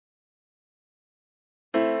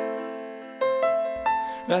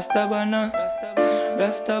Rasta banner,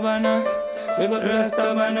 Rasta banner, we got the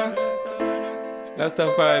Rasta banner.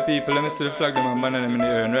 Rastafari people, let me see the flag them and banner them in the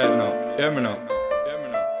air and right now. Hear me now.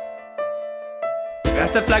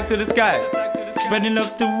 Rasta flag to the sky, spreading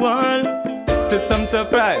love to all, to some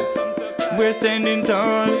surprise. We're standing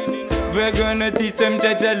tall. We're gonna teach them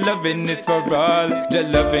Jah loving, it's for all. Jah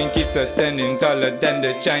loving keeps us standing taller than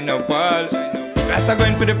the China wall. Rasta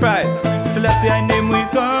going for the prize, Selassie I name we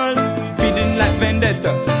call. Feeding like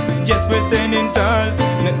vendetta, yes we're standing tall.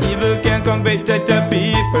 No evil can come with Jah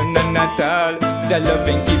people, none at all. Jah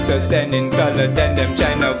loving keeps us standing taller than them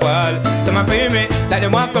China wall. Some a pray me, like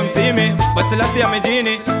them want come see me, but Selassie I'm a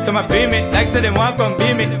genie. Some a pray me, like say them want come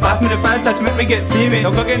be me. Pass me the fire touch, make me get see me.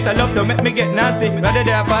 Don't go against the love, don't make me get nasty. Rather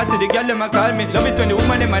they a party, the girl them a call me. Love it when the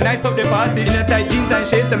woman them a nice up the party. In a tight jeans and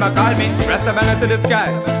shades them a call me. Rasta banner to the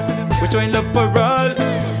sky, we showing love for all,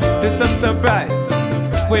 to some surprise.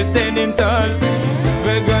 We're standing tall.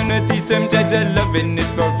 We're gonna teach them Jah loving, it's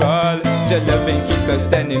for all. Jah loving keeps us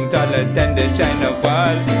standing taller than the China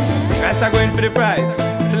wall. Rasta going for the prize,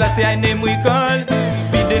 Selassie I name we call.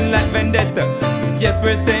 Speeding like vendetta, yes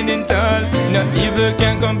we're standing tall. No evil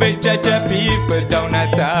can come break Jah people down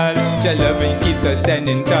at all. Jah loving keeps us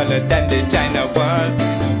standing taller than the China wall.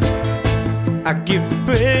 I give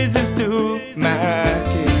praises to my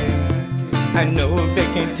King. I know they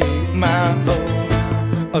can take my own.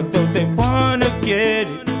 Although they wanna get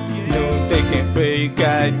it, no, they can't break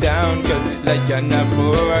God down. Cause it's lion a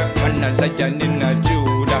poor, and a lion in a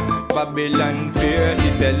Judah. Babylon fear,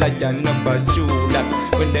 it's a lion of a Judas.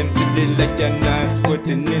 When them see the lion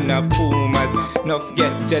putting in a pumas, enough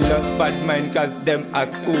get jealous, bad mind cause them are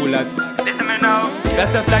schoolers. Listen me now,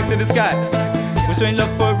 that's a flag to the sky. We're showing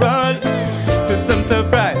love for all, to some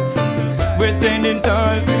surprise. We're standing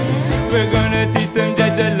tall. We're gonna teach them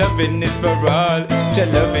Jah loving, it's for all. Jah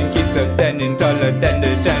loving keeps us standing taller than the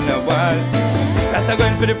China wall. Rasta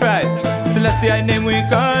going for the prize, Selassie I name we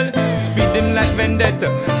call. Speeding like vendetta,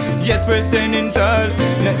 yes we're standing tall.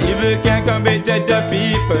 No evil can come with Jah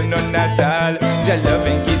people, none at all. Jah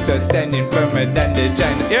loving keeps us standing firmer than the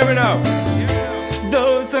China. Hear me now.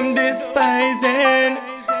 Though some despising,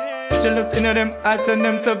 jealous in them heart and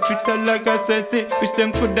them so bitter like a sassy. Wish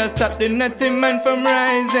them coulda stopped the naughty man from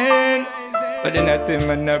rising, but the naughty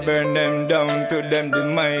man a burn them down to them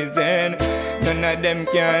demising. None of them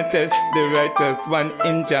can test the righteous one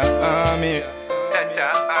in Jah army.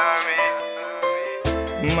 Jah army.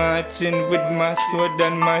 Marching with my sword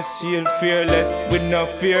and my shield, fearless with no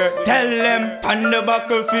fear. Tell them on the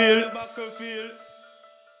battlefield.